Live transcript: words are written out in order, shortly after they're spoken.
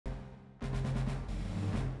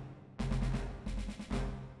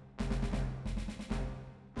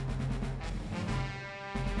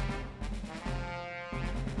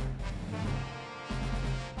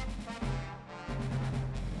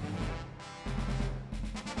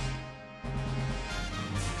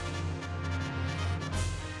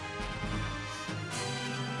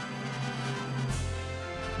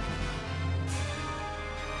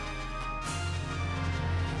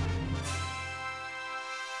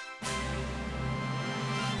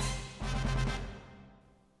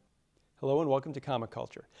Hello and welcome to Comic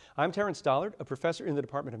Culture. I'm Terrence Dollard, a professor in the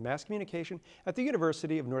Department of Mass Communication at the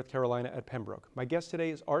University of North Carolina at Pembroke. My guest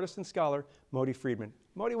today is artist and scholar Moti Friedman.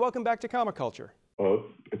 Moti, welcome back to Comic Culture. Well,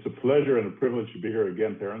 it's a pleasure and a privilege to be here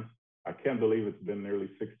again, Terrence. I can't believe it's been nearly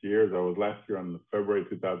 6 years. I was last year on February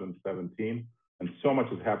 2017, and so much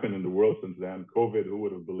has happened in the world since then. COVID, who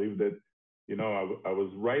would have believed it? You know,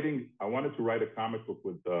 I wanted to write a comic book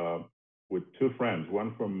with two friends,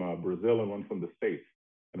 one from Brazil and one from the States.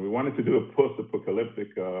 And we wanted to do a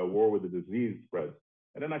post-apocalyptic war with the disease spread.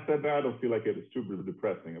 And then I said, I don't feel like it. It's too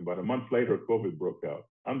depressing. About a month later, COVID broke out.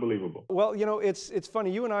 Unbelievable. Well, you know, it's funny.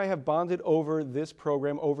 You and I have bonded over this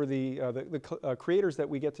program, over the creators that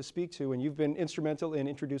we get to speak to, and you've been instrumental in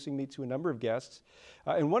introducing me to a number of guests.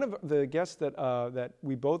 And one of the guests that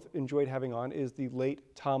we both enjoyed having on is the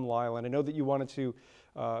late Tom Lyle. And I know that you wanted to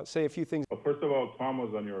say a few things. Well, first of all, Tom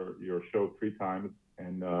was on your show 3 times.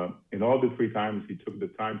 And in all the 3 times, he took the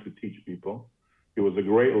time to teach people. He was a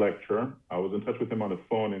great lecturer. I was in touch with him on the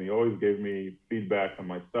phone, and he always gave me feedback on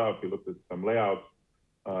my stuff. He looked at some layouts,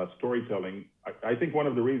 storytelling. I think one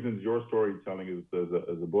of the reasons your storytelling as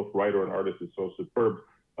a both writer and artist is so superb,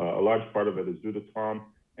 a large part of it is due to Tom.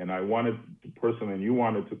 And I wanted to personally, and you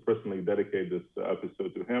wanted to personally dedicate this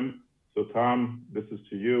episode to him. So Tom, this is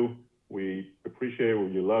to you. We appreciate it,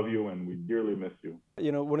 we love you, and we dearly miss you.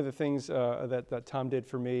 You know, one of the things that Tom did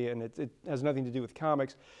for me, and it has nothing to do with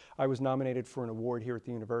comics, I was nominated for an award here at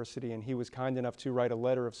the university, and he was kind enough to write a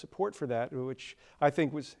letter of support for that, which I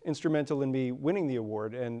think was instrumental in me winning the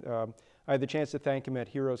award. And I had the chance to thank him at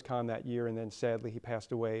Heroes Con that year, and then sadly he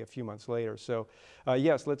passed away a few months later. So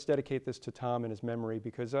yes, let's dedicate this to Tom and his memory,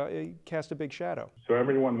 because he cast a big shadow. So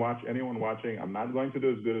anyone watching, I'm not going to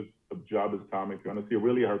do as good a job as Tom. If you want to see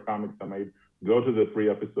really how comics are made, go to the 3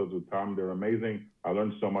 episodes with Tom. They're amazing. I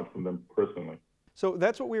learned so much from them personally. So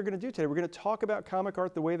that's what we're going to do today. We're going to talk about comic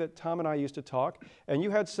art the way that Tom and I used to talk. And you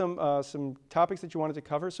had some topics that you wanted to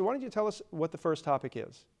cover. So why don't you tell us what the first topic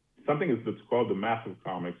is? Something that's called the math of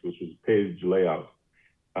comics, which is page layout.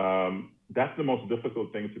 That's the most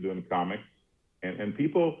difficult thing to do in comics. And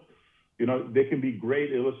people, you know, they can be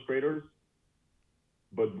great illustrators,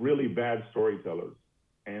 but really bad storytellers.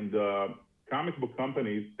 And comic book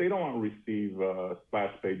companies, they don't want to receive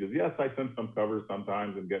splash pages. Yes, I send some covers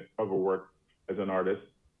sometimes and get cover work as an artist,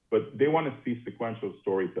 but they want to see sequential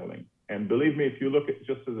storytelling. And believe me, if you look at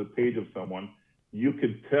just as a page of someone, you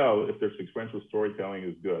could tell if their sequential storytelling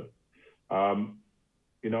is good.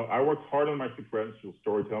 You know, I worked hard on my sequential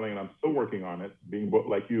storytelling, and I'm still working on it, being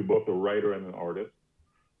like you, both a writer and an artist.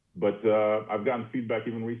 But I've gotten feedback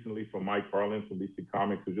even recently from Mike Carlin from DC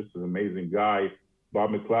Comics, who's just an amazing guy.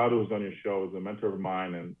 Bob McLeod, who was on your show, is a mentor of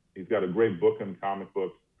mine, and he's got a great book on comic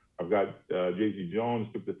books. I've got J.Z. Jones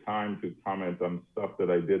took the time to comment on stuff that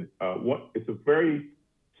I did. It's a very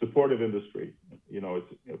supportive industry. You know,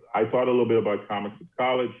 I taught a little bit about comics at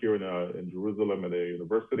college here in Jerusalem at a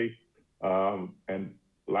university, and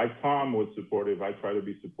like Tom was supportive, I try to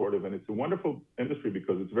be supportive, and it's a wonderful industry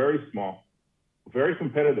because it's very small, very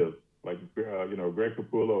competitive. Like you know, Greg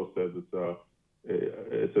Capullo says,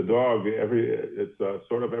 it's a dog. It's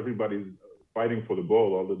sort of everybody's fighting for the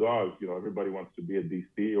ball. All the dogs, you know, everybody wants to be a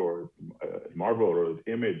DC or Marvel or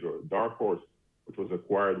Image or Dark Horse, which was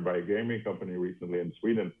acquired by a gaming company recently in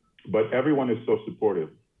Sweden. But everyone is so supportive.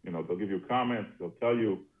 You know, they'll give you comments, they'll tell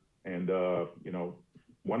you. And, you know,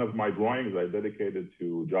 one of my drawings I dedicated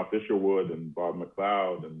to Josh Isherwood and Bob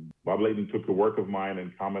McLeod. And Bob Layton took a work of mine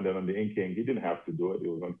and commented on the inking. He didn't have to do it. It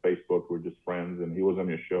was on Facebook. We're just friends. And he was on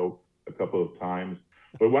your show a couple of times.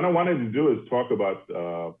 But what I wanted to do is talk about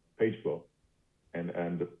page flow.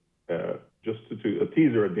 And just to a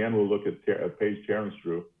teaser, at the end, we'll look at a page Terrence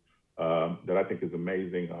drew that I think is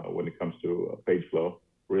amazing when it comes to page flow.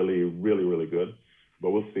 Really, really, really good.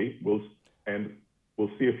 But we'll see. We'll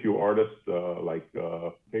see a few artists like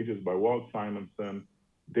pages by Walt Simonson,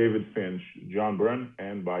 David Finch, John Byrne,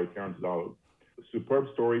 and by Terrence Dollard. Superb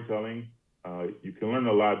storytelling. You can learn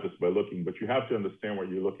a lot just by looking, but you have to understand what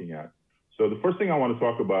you're looking at. So the first thing I want to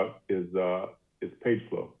talk about is page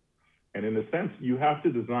flow. And in a sense, you have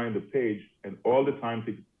to design the page and all the time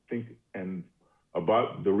to think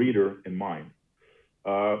about the reader in mind.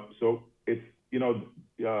 So it's, you know,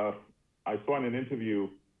 I saw in an interview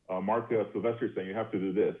Mark Sylvester saying you have to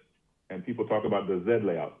do this, and people talk about the Z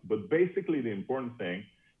layout. But basically, the important thing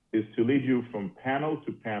is to lead you from panel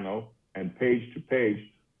to panel and page to page,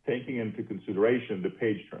 taking into consideration the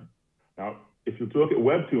page turn. Now, if you look at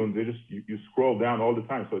webtoons, you scroll down all the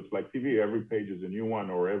time. So it's like TV, every page is a new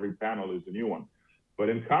one or every panel is a new one. But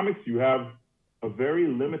in comics, you have a very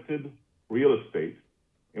limited real estate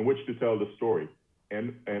in which to tell the story.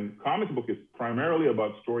 And comic book is primarily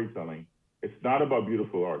about storytelling. It's not about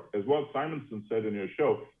beautiful art. As Walt Simonson said in your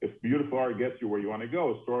show, if beautiful art gets you where you want to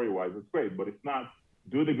go, story-wise, it's great. But if not,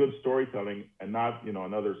 do the good storytelling and not,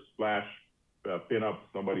 another splash pin up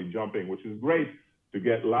somebody jumping, which is great to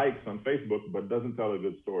get likes on Facebook, but doesn't tell a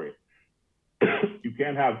good story. You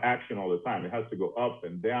can't have action all the time. It has to go up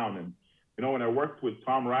and down. And when I worked with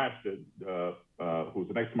Tom Rash, who's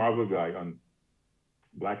an ex-Marvel guy on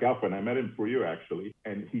Black Alpha, and I met him for you actually,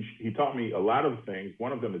 and he taught me a lot of things.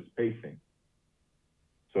 One of them is pacing.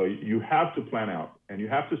 So you have to plan out, and you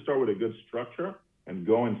have to start with a good structure and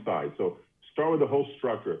go inside. So start with the whole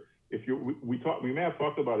structure. If we may have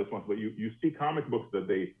talked about this once, but you see comic books that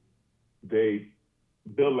they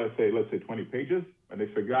build, let's say 20 pages, and they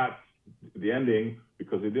forgot the ending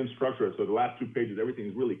because they didn't structure it. So the last 2 pages, everything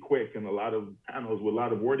is really quick and a lot of panels with a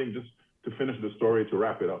lot of wording just to finish the story, to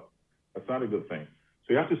wrap it up. That's not a good thing.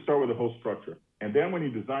 So you have to start with the whole structure. And then when you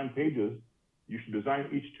design pages, you should design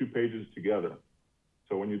each 2 pages together.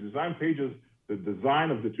 So when you design pages, the design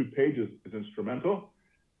of the 2 pages is instrumental.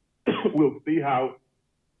 We'll see how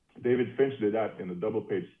David Finch did that in the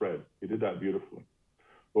double-page spread. He did that beautifully.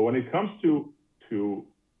 But when it comes to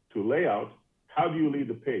layout, how do you lead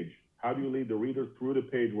the page? How do you lead the reader through the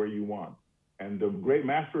page where you want? And the great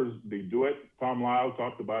masters, they do it. Tom Lyle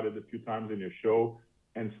talked about it a few times in your show,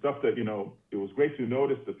 and stuff that, it was great to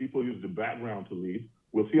notice that people use the background to lead.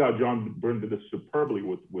 We'll see how John Byrne did this superbly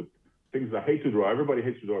with things I hate to draw. Everybody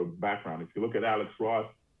hates to draw a background. If you look at Alex Ross,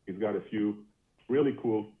 he's got a few really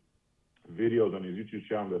cool videos on his YouTube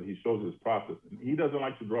channel that he shows his process. And he doesn't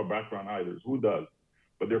like to draw background either. Who does?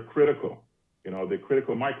 But they're critical. They're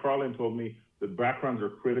critical. Mike Carlin told me that backgrounds are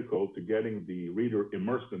critical to getting the reader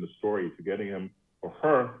immersed in the story, to getting him or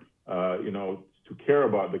her, to care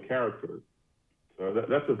about the characters. So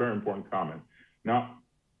that's a very important comment. Now,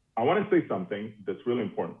 I want to say something that's really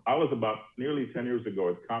important. I was about nearly 10 years ago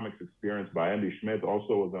at Comics Experience by Andy Schmidt,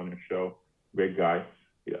 also was on your show, great guy.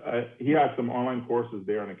 He had some online courses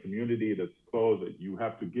there in a community that's closed that you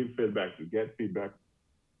have to give feedback, to get feedback.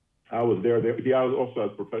 I was there. He also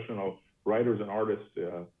has professional writers and artists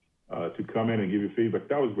to come in and give you feedback.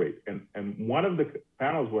 That was great. And one of the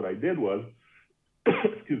panels, what I did was,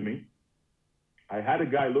 excuse me, I had a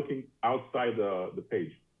guy looking outside the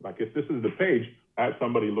page. Like if this is the page, I had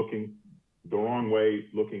somebody looking the wrong way,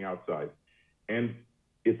 looking outside. And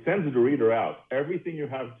it sends the reader out. Everything you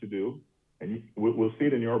have to do, and we'll see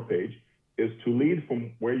it in your page, is to lead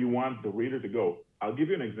from where you want the reader to go. I'll give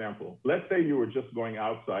you an example. Let's say you were just going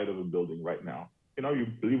outside of a building right now. You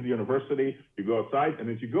leave the university, you go outside, and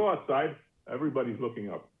as you go outside, everybody's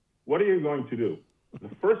looking up. What are you going to do? The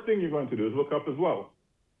first thing you're going to do is look up as well.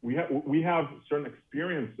 We have certain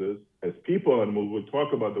experiences as people, and we'll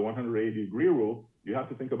talk about the 180-degree rule. You have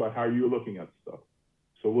to think about how you're looking at stuff.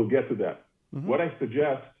 So we'll get to that. Mm-hmm. What I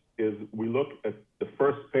suggest is we look at the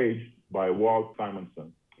first page by Walt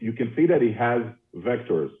Simonson. You can see that he has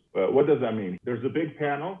vectors. What does that mean? There's a big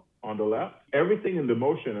panel on the left. Everything in the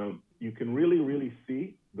motion, you can really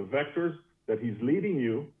see the vectors that he's leading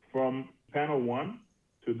you from panel 1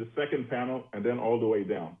 to the second panel and then all the way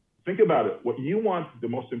down. Think about it. What you want, the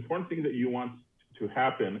most important thing that you want to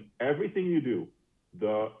happen, everything you do,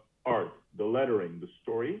 the art, the lettering, the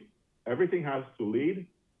story, everything has to lead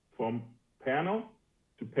from panel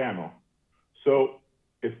to panel. So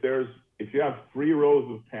if you have 3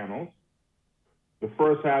 rows of panels, the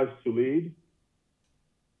first has to lead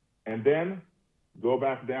and then go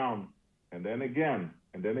back down and then again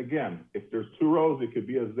and then again. If there's 2 rows, it could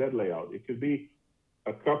be a Z layout. It could be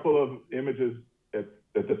a couple of images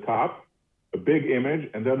at the top, a big image,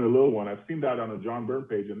 and then a little one. I've seen that on a John Byrne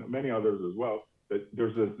page and many others as well. That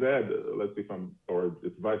there's a Z, let's see or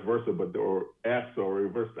it's vice versa, or S or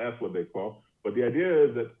reverse S, what they call. But the idea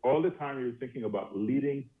is that all the time you're thinking about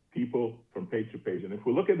leading people from page to page. And if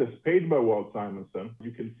we look at this page by Walt Simonson,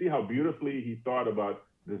 you can see how beautifully he thought about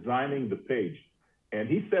designing the page. And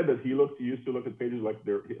he said that he used to look at pages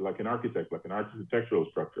like an architect, like an architectural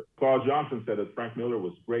structure. Claude Johnson said that Frank Miller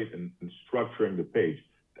was great in structuring the page.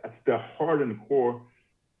 That's the heart and core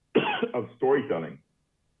of storytelling.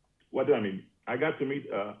 What do I mean? I got to meet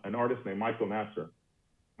an artist named Michael Nasser.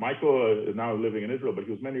 Michael is now living in Israel, but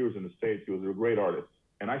he was many years in the States. He was a great artist.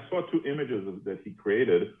 And I saw 2 images that he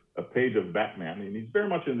created, a page of Batman. And he's very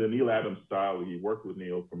much in the Neil Adams style. He worked with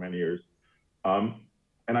Neil for many years.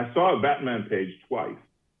 And I saw a Batman page twice.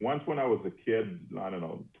 Once when I was a kid, I don't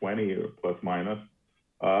know, 20 or plus minus,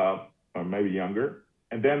 or maybe younger,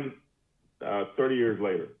 and then 30 years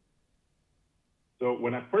later. So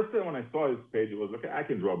when I saw his page, it was like, I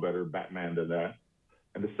can draw better Batman than that.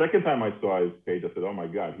 And the second time I saw his page, I said, oh my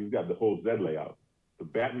God, he's got the whole Z layout. the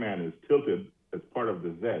Batman is tilted as part of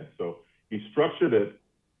the Z. So he structured it.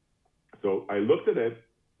 So I looked at it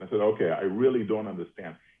and I said, okay, I really don't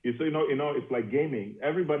understand. You say, it's like gaming.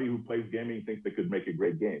 Everybody who plays gaming thinks they could make a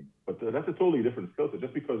great game, but that's a totally different skill set.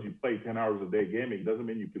 Just because you play 10 hours a day gaming doesn't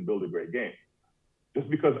mean you can build a great game. Just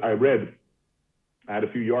because I had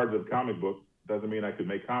a few yards of comic books doesn't mean I could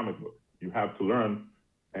make comic books. You have to learn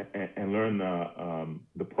and learn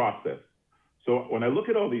the process. So when I look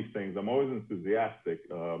at all these things, I'm always enthusiastic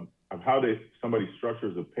of how somebody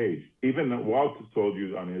structures a page. Even Walt told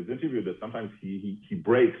you on his interview that sometimes he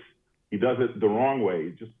breaks. He does it the wrong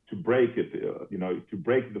way, just to break it, to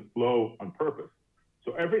break the flow on purpose.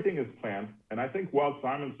 So everything is planned. And I think Walt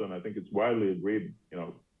Simonson, I think it's widely agreed,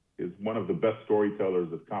 is one of the best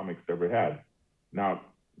storytellers that comics ever had. Now,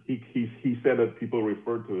 he said that people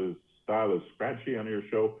referred to his style as scratchy on your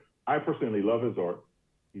show. I personally love his art.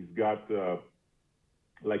 He's got,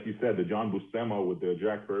 like you said, the John Buscema with the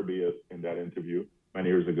Jack Kirby in that interview many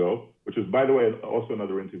years ago, which is, by the way, also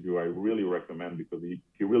another interview I really recommend because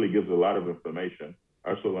he really gives a lot of information.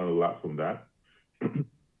 I also learned a lot from that.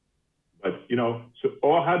 But,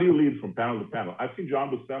 how do you lead from panel to panel? I've seen John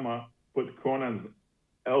Buscema put Conan's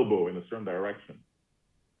elbow in a certain direction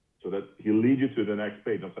so that he'll lead you to the next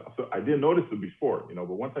page. So I didn't notice it before,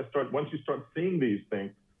 but once you start seeing these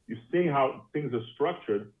things, you see how things are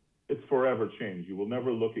structured, it's forever change. You will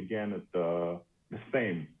never look again at the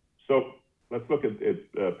same. So let's look at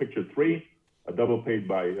picture 3, a double page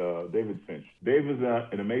by David Finch. Dave is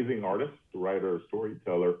an amazing artist, writer,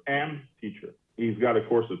 storyteller, and teacher. He's got a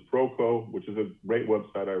course at Proco, which is a great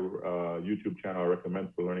website, YouTube channel I recommend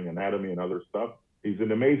for learning anatomy and other stuff. He's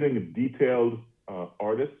an amazing, detailed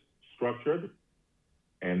artist, structured,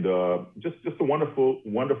 and just a wonderful,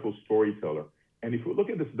 wonderful storyteller. And if you look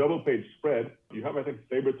at this double-page spread, you have, I think,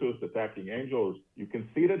 Sabertooth attacking angels. You can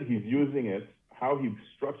see that he's using it, how he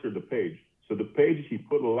structured the page. So the page, he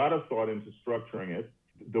put a lot of thought into structuring it.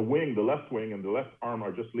 The wing, the left wing and the left arm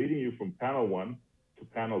are just leading you from panel 1 to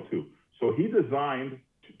panel 2. So he designed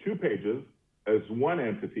 2 pages as one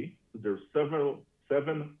entity. There's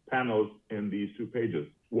 7 panels in these 2 pages.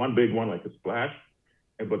 One big one like a splash.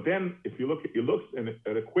 But then if you look, it looks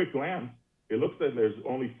at a quick glance, it looks like there's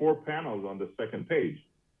only 4 panels on the second page,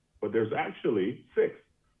 but there's actually 6.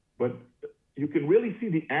 But you can really see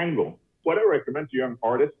the angle. What I recommend to young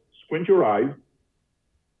artists, squint your eyes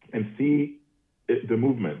and see the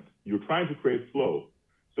movement. You're trying to create flow.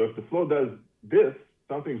 So if the flow does this,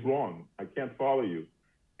 something's wrong. I can't follow you.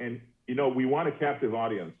 And, we want a captive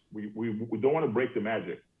audience. We don't want to break the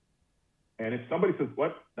magic. And if somebody says,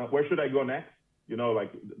 what? Now, where should I go next?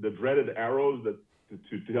 Like the dreaded arrows that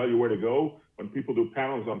to tell you where to go when people do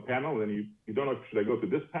panels on panel and you don't know, should I go to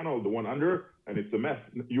this panel or the one under? And it's a mess.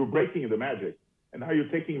 You're breaking the magic. And now you're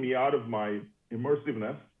taking me out of my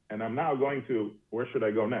immersiveness. And I'm now going to, where should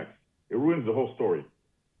I go next? It ruins the whole story.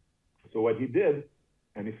 So what he did,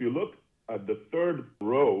 and if you look at the 3rd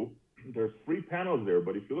row, there's 3 panels there.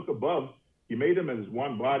 But if you look above, he made them as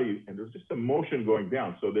one body and there's just a motion going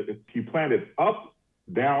down so that he planned it up,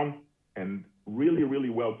 down, and really, really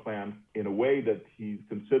well planned in a way that he's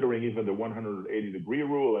considering even the 180-degree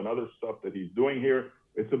rule and other stuff that he's doing here.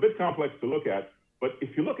 It's a bit complex to look at, but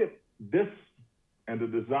if you look at this and the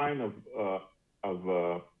design of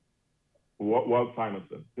Walt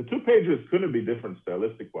Simonson, the 2 pages couldn't be different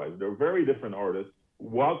stylistic-wise. They're very different artists.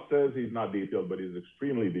 Walt says he's not detailed, but he's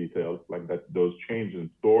extremely detailed, like those chains in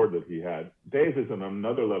Thor that he had. Dave is on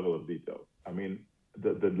another level of detail. I mean,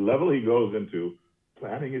 the level he goes into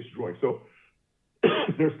planning his drawing. So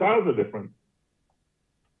their styles are different,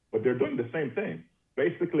 but they're doing the same thing.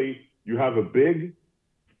 Basically, you have a big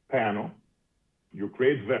panel, you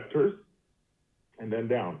create vectors, and then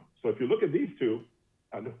down. So if you look at these 2,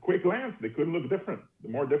 at a quick glance, they couldn't look different.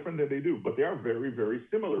 They're more different than they do, but they are very, very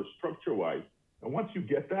similar structure-wise. And once you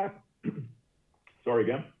get that,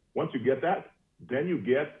 once you get that, then you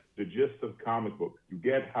get the gist of comic book. You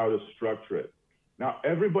get how to structure it. Now,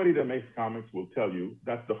 everybody that makes comics will tell you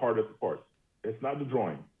that's the hardest part. It's not the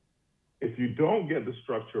drawing. If you don't get the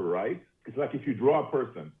structure right, it's like if you draw a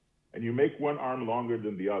person and you make one arm longer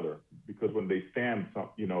than the other, because when they stand,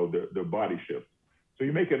 their body shifts. So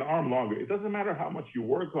you make an arm longer. It doesn't matter how much you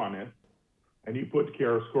work on it, and you put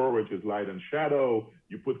chiaroscuro, which is light and shadow.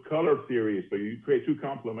 You put color theory, so you create 2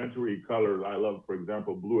 complementary colors. I love, for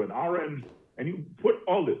example, blue and orange, and you put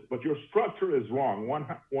all this, but your structure is wrong.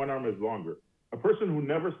 One arm is longer. A person who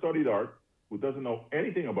never studied art, who doesn't know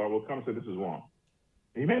anything about it, will come and say, this is wrong.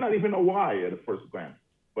 He may not even know why at a first glance,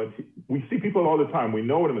 but we see people all the time. We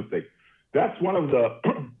know what a mistake. That's one of the,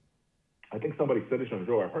 I think somebody said it on the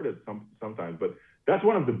show, I heard it sometimes, but That's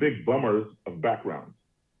one of the big bummers of backgrounds.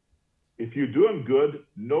 If you're doing good,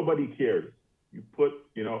 nobody cares. You put,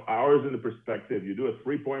 hours into perspective, you do a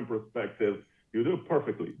 3-point perspective, you do it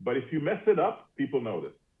perfectly. But if you mess it up, people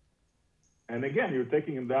notice. And again, you're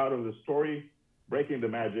taking them out of the story, breaking the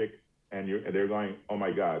magic, and they're going, oh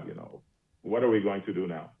my God, what are we going to do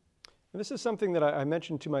now? And this is something that I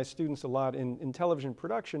mention to my students a lot in television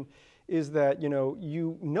production, is that you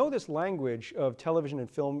know this language of television and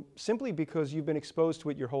film simply because you've been exposed to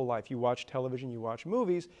it your whole life. You watch television, you watch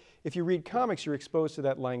movies. If you read comics, you're exposed to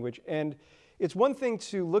that language. And it's one thing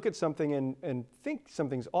to look at something and think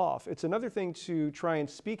something's off. It's another thing to try and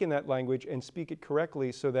speak in that language and speak it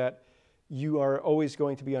correctly so that you are always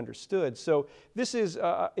going to be understood. So this is,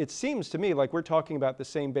 it seems to me like we're talking about the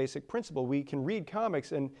same basic principle. We can read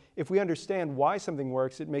comics, and if we understand why something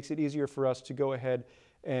works, it makes it easier for us to go ahead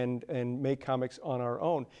and make comics on our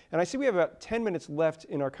own. And I see we have about 10 minutes left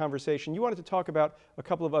in our conversation. You wanted to talk about a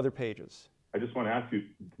couple of other pages. I just want to ask you,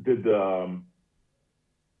 did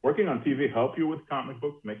working on TV help you with comic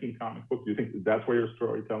books, making comic books? Do you think that's why your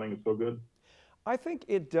storytelling is so good? I think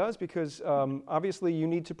it does, because obviously you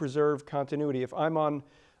need to preserve continuity. If I'm on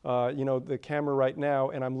the camera right now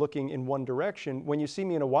and I'm looking in one direction, when you see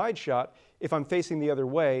me in a wide shot, if I'm facing the other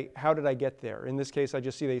way, how did I get there? In this case, I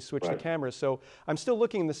just see they switch the camera. So I'm still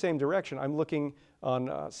looking in the same direction. I'm looking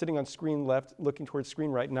on, sitting on screen left, looking towards screen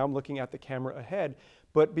right, and now I'm looking at the camera ahead.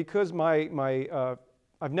 But because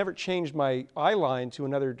I've never changed my eye line to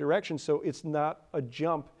another direction, so it's not a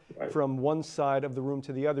jump from one side of the room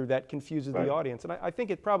to the other that confuses the audience. And I think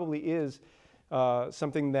it probably is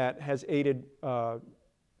something that has aided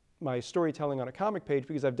my storytelling on a comic page,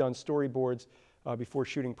 because I've done storyboards before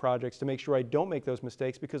shooting projects to make sure I don't make those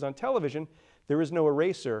mistakes, because on television, there is no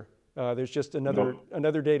eraser. There's just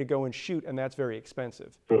another day to go and shoot, and that's very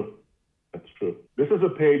expensive. True. That's true. This is a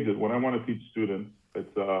page that when I want to teach students,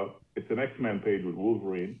 it's an X-Men page with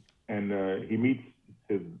Wolverine, and he meets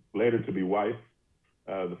his later-to-be wife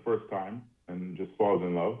the first time and just falls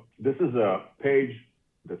in love. This is a page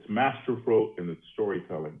that's masterful in its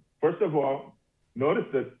storytelling. First of all, notice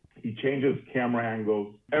that he changes camera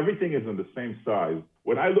angles. Everything is in the same size.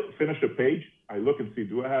 When I finish a page, I look and see,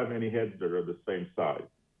 do I have any heads that are the same size?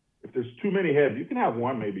 If there's too many heads, you can have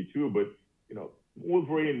one, maybe two, but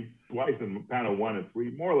Wolverine twice in panel 1 and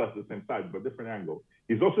 3, more or less the same size, but different angles.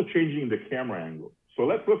 He's also changing the camera angle. So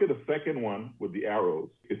let's look at the second one with the arrows.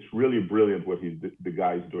 It's really brilliant what the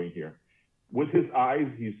guy's doing here. With his eyes,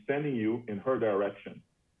 he's sending you in her direction.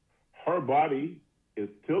 Her body is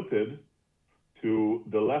tilted to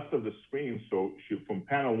the left of the screen. So from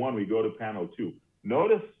panel 1, we go to panel 2.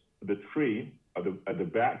 Notice the tree at the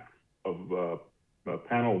back of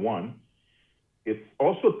panel 1. It's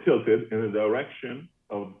also tilted in the direction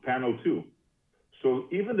of panel 2. So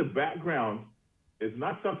even the background is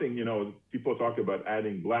not something, people talk about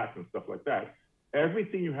adding black and stuff like that.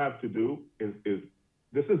 Everything you have to do is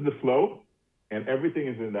this is the flow, and everything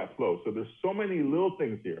is in that flow. So there's so many little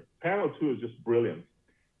things here. Panel 2 is just brilliant.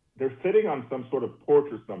 They're sitting on some sort of porch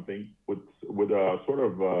or something with a sort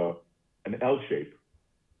of an L shape.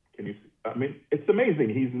 Can you see? I mean, it's amazing.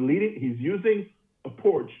 He's using a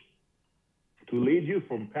porch to lead you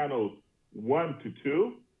from panel 1 to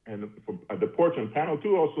 2, and the porch on panel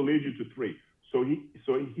 2 also leads you to 3. So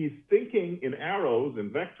he's thinking in arrows and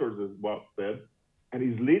vectors, as Bob said, and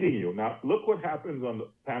he's leading you. Now, look what happens on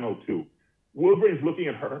panel 2. Wolverine's looking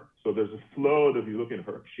at her, so there's a flow that he's looking at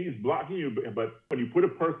her. She's blocking you, but when you put a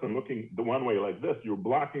person looking the one way like this, you're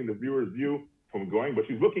blocking the viewer's view from going, but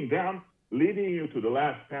she's looking down, leading you to the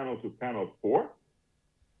last panel, to panel 4,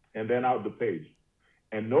 and then out the page.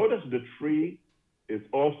 And notice the tree is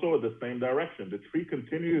also the same direction. The tree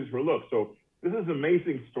continues her look. So this is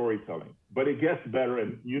amazing storytelling, but it gets better,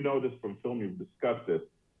 and you know this from film, you've discussed this.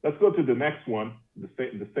 Let's go to the next one, the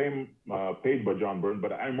same page by John Byrne,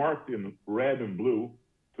 but I marked in red and blue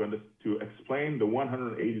to explain the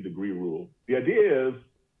 180-degree rule. The idea is,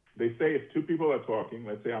 they say if two people are talking,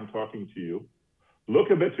 let's say I'm talking to you, look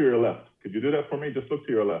a bit to your left. Could you do that for me? Just look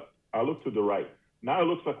to your left. I'll look to the right. Now it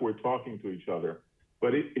looks like we're talking to each other.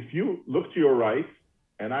 But if you look to your right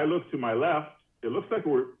and I look to my left, it looks like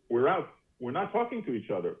we're not talking to each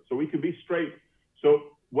other. So we can be straight. So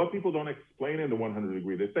what people don't explain in the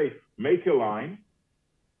 100-degree, they say, make a line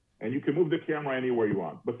and you can move the camera anywhere you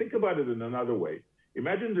want. But think about it in another way.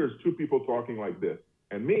 Imagine there's two people talking like this,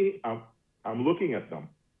 and me, I'm looking at them.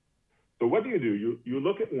 So what do? You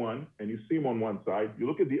look at one and you see him on one side, you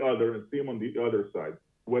look at the other and see him on the other side.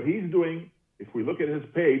 What he's doing, if we look at his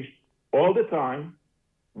page, all the time,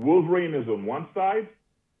 Wolverine is on one side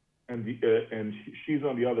and she's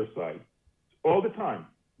on the other side. All the time.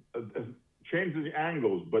 change the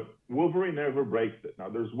angles, but Wolverine never breaks it. Now,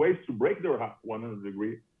 there's ways to break the 100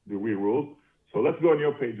 degree rule. So let's go on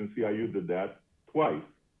your page and see how you did that twice,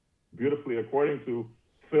 beautifully, according to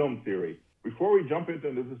film theory. Before we jump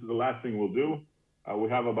into this is the last thing we'll do. We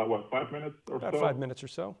have about, what, 5 minutes or so? About 5 minutes or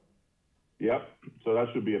so. Yep, so that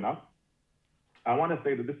should be enough. I want to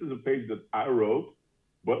say that this is a page that I wrote,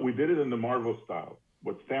 but we did it in the Marvel style,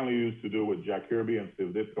 what Stanley used to do with Jack Kirby and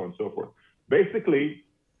Steve Ditko and so forth. Basically,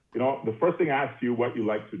 you know, the first thing I asked you what you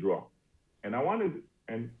like to draw. And I wanted,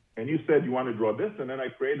 and you said you want to draw this, and then I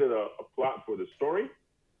created a plot for the story,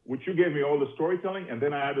 which you gave me all the storytelling, and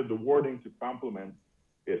then I added the wording to complement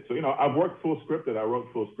it. So, you know, I've worked full scripted. I wrote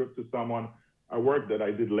full script to someone. I worked that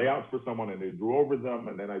I did layouts for someone and they drew over them,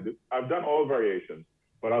 and then I've done all variations.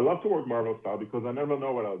 But I love to work Marvel style because I never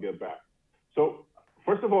know what I'll get back. So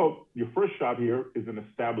first of all, your first shot here is an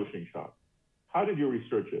establishing shot. How did you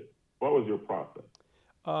research it? What was your process?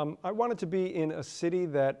 I wanted to be in a city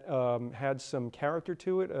that had some character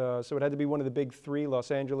to it. So it had to be one of the big three,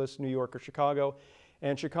 Los Angeles, New York, or Chicago.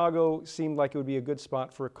 And Chicago seemed like it would be a good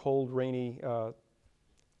spot for a cold, rainy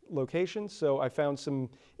location. So I found some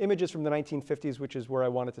images from the 1950s, which is where I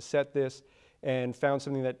wanted to set this, and found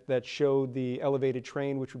something that showed the elevated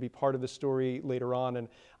train, which would be part of the story later on. And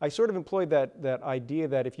I sort of employed that idea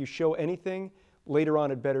that if you show anything, later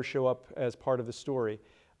on it better show up as part of the story.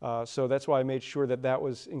 So that's why I made sure that that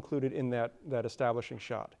was included in that establishing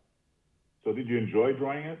shot. So did you enjoy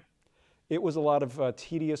drawing it? It was a lot of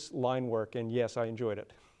tedious line work, and yes, I enjoyed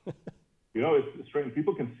it. You know, it's strange.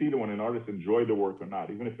 People can see when an artist enjoyed the work or not,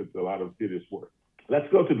 even if it's a lot of tedious work. Let's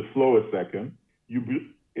go to the flow a second.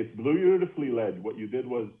 It's beautifully led. What you did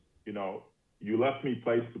was, you know, you left me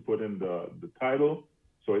place to put in the title,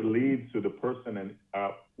 so it leads to the person. And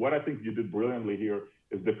what I think you did brilliantly here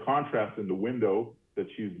is the contrast in the window, that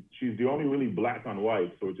she's the only really black on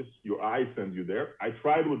white, so just your eye sends you there. I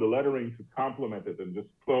tried with the lettering to complement it and just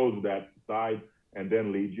close that side and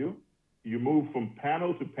then lead you. You move from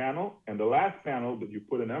panel to panel, and the last panel that you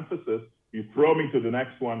put an emphasis, you throw me to the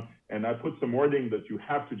next one, and I put some wording that you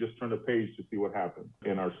have to just turn the page to see what happens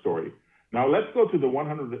in our story. Now let's go to the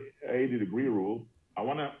 180 degree rule. I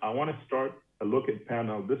wanna start a look at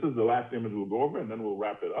panel. This is the last image we'll go over, and then we'll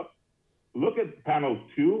wrap it up. Look at panel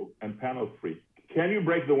 2 and panel 3. Can you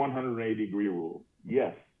break the 180 degree rule?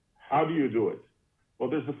 Yes. How do you do it? Well,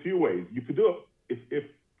 there's a few ways. You could do it if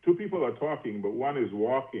two people are talking, but one is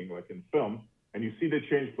walking, like in film, and you see they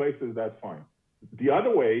change places, that's fine. The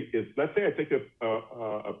other way is, let's say I take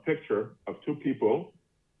a picture of two people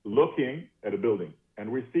looking at a building,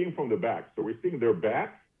 and we're seeing from the back. So we're seeing their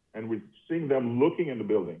backs, and we're seeing them looking in the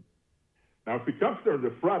building. Now, if we come to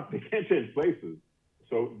the front, they can't change places.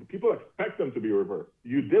 So people expect them to be reversed.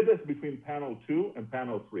 You did this between panel 2 and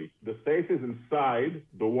panel 3. The safe is inside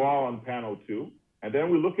the wall on panel 2, and then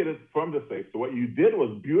we look at it from the safe. So what you did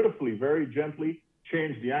was beautifully, very gently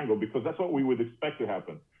change the angle, because that's what we would expect to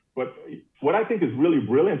happen. But what I think is really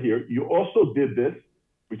brilliant here, you also did this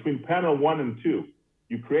between panel 1 and 2.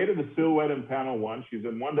 You created a silhouette in panel 1. She's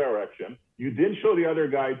in one direction. You didn't show the other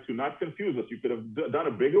guy to not confuse us. You could have done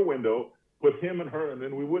a bigger window, put him and her, and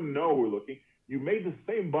then we wouldn't know we're looking. You made the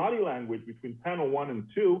same body language between panel 1 and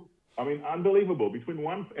 2. I mean, unbelievable. Between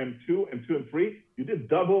 1 and 2 and 2 and 3, you did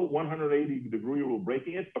double 180 degree rule,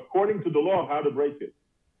 breaking it according to the law of how to break it.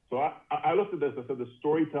 So I looked at this, I said the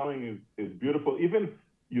storytelling is beautiful. Even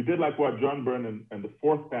you did like what John Byrne and the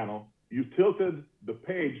fourth panel, you tilted the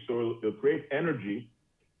page so it'll create energy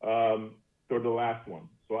toward the last one.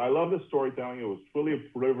 So I love the storytelling. It was truly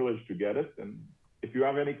a privilege to get it. And if you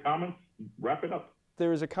have any comments, wrap it up.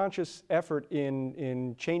 There is a conscious effort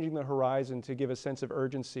in changing the horizon to give a sense of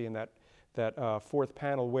urgency in that fourth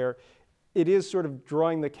panel, where it is sort of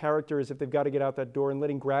drawing the character as if they've got to get out that door and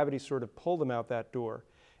letting gravity sort of pull them out that door.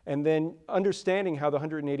 And then understanding how the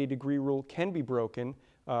 180 degree rule can be broken.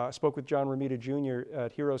 I spoke with John Romita Jr.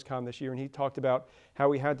 at HeroesCon this year, and he talked about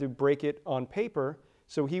how he had to break it on paper.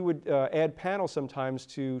 So he would add panels sometimes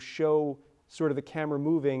to show sort of the camera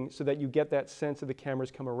moving so that you get that sense of the cameras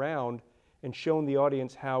come around and shown the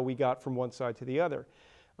audience how we got from one side to the other.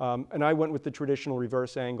 And I went with the traditional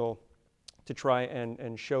reverse angle to try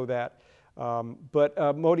and show that.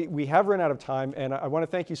 But Moti, we have run out of time, and I want to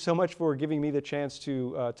thank you so much for giving me the chance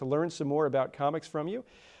to learn some more about comics from you.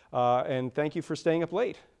 And thank you for staying up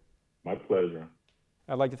late. My pleasure.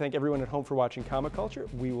 I'd like to thank everyone at home for watching Comic Culture.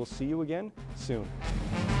 We will see you again soon.